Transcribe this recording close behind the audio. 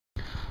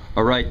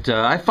Alright,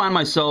 I find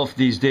myself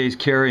these days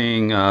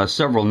carrying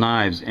several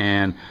knives,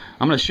 and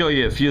I'm going to show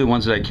you a few of the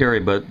ones that I carry,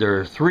 but there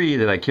are three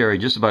that I carry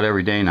just about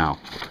every day now.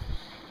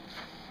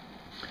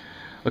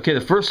 Okay,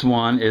 the first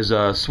one is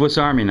a Swiss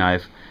Army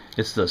knife.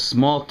 It's the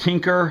small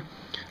tinker.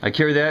 I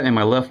carry that in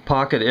my left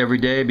pocket every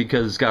day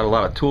because it's got a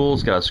lot of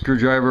tools. It's got a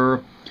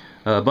screwdriver,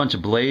 a bunch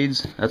of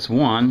blades. That's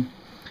one.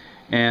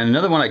 And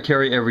another one I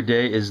carry every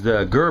day is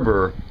the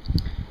Gerber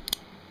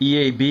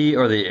EAB,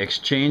 or the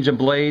exchange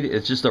blade.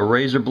 It's just a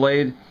razor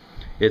blade.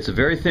 It's a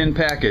very thin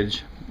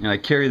package, and I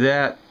carry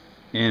that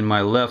in my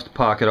left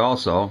pocket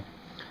also.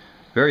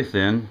 Very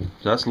thin,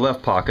 so that's the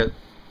left pocket.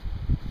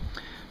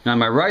 Now in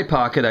my right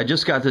pocket, I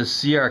just got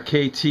this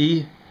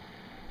CRKT,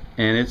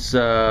 and it's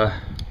yeah,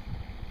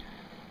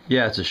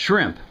 it's a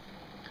shrimp.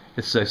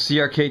 It's a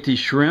CRKT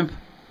shrimp.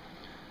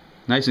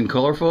 Nice and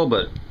colorful,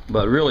 but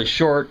really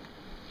short.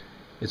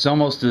 It's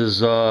almost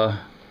as well,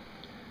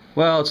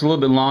 it's a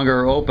little bit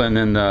longer open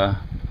than the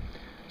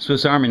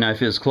Swiss Army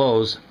knife is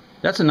closed.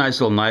 That's a nice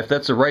little knife.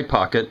 That's the right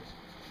pocket.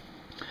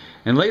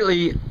 And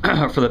lately,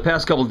 for the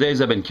past couple of days,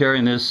 I've been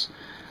carrying this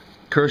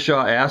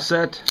Kershaw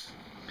Asset.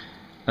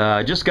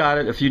 I just got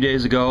it a few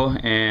days ago,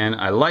 and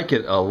I like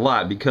it a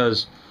lot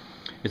because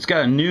it's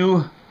got a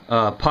new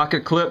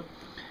pocket clip.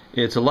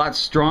 It's a lot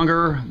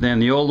stronger than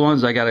the old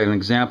ones. I got an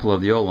example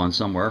of the old one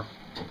somewhere.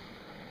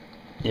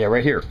 Yeah,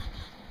 right here.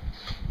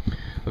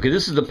 Okay,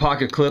 this is the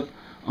pocket clip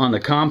on the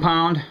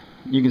compound.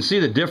 You can see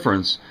the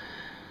difference.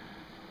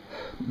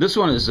 This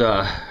one is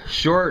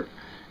short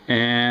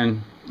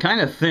and kind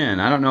of thin.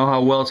 I don't know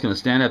how well it's going to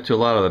stand up to a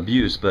lot of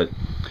abuse, but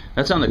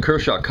that's on the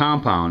Kershaw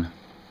compound.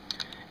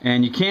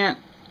 And you can't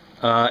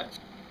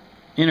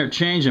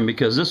interchange them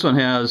because this one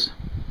has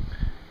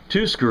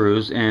 2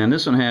 screws and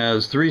this one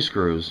has 3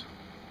 screws.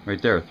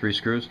 Right there, 3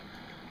 screws.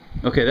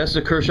 Okay, that's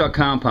the Kershaw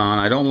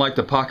compound. I don't like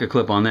the pocket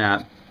clip on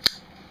that.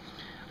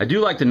 I do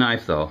like the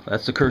knife though.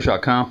 That's the Kershaw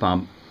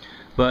compound.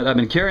 But I've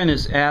been carrying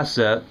this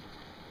Asset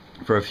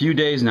for a few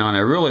days now, and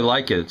I really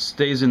like it. It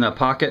stays in the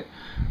pocket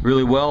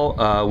really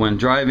well when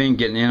driving,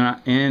 getting in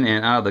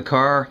and out of the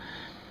car.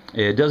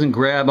 It doesn't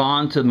grab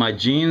onto my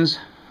jeans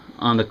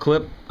on the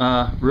clip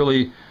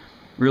really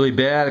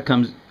bad. It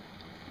comes,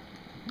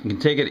 you can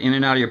take it in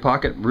and out of your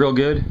pocket real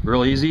good,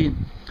 real easy.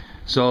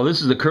 So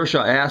this is the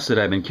Kershaw Asset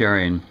I've been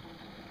carrying.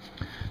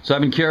 So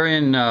I've been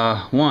carrying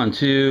 1,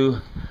 2,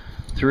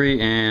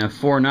 3, and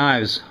 4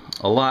 knives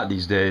a lot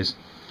these days.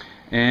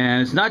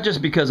 And it's not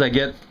just because I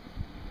get,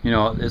 you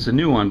know, it's a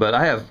new one, but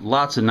I have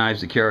lots of knives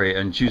to carry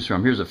and choose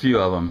from. Here's a few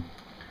of them.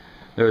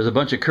 There's a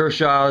bunch of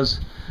Kershaws,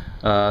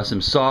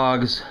 some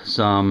SOGs,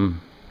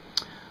 some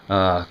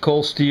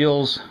Cold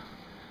Steels.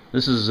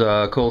 This is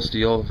Cold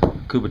Steel,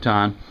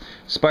 Kubotan,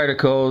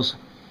 Spyderco's,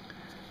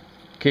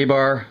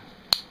 K-Bar,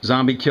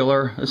 Zombie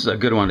Killer. This is a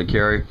good one to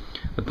carry.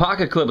 The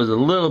pocket clip is a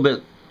little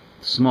bit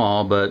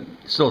small, but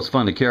still it's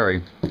fun to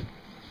carry.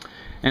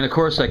 And of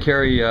course I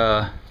carry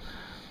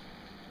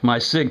my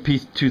SIG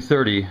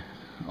P230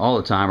 all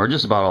the time, or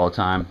just about all the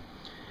time.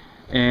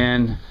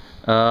 And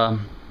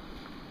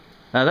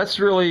that's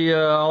really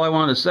all I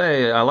wanted to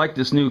say. I like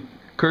this new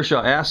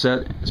Kershaw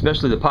Asset,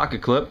 especially the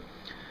pocket clip.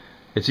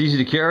 It's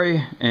easy to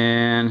carry,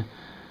 and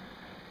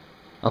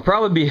I'll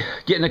probably be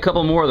getting a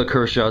couple more of the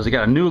Kershaws. They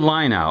got a new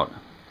line out,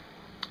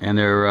 and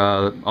they're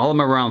all of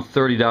them around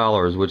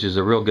 $30, which is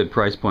a real good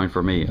price point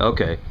for me.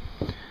 Okay,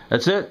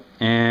 that's it,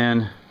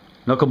 and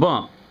knuckle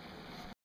bump.